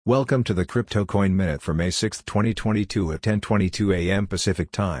Welcome to the Crypto Coin Minute for May 6, 2022 at 10:22 a.m.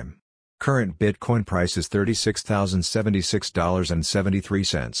 Pacific Time. Current Bitcoin price is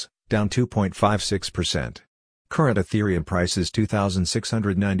 $36,076.73, down 2.56%. Current Ethereum price is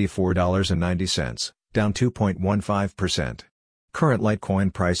 $2,694.90, down 2.15%. Current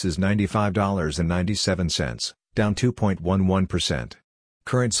Litecoin price is $95.97, down 2.11%.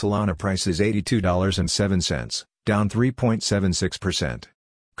 Current Solana price is $82.07, down 3.76%.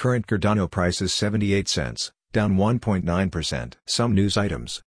 Current Cardano price is 78 cents, down 1.9%. Some news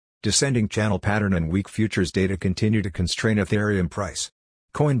items. Descending channel pattern and weak futures data continue to constrain Ethereum price.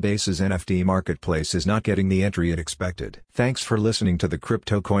 Coinbase's NFT marketplace is not getting the entry it expected. Thanks for listening to the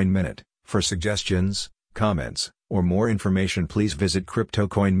Crypto Coin Minute. For suggestions, comments, or more information, please visit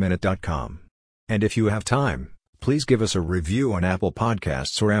CryptoCoinMinute.com. And if you have time, please give us a review on Apple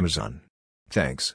Podcasts or Amazon. Thanks.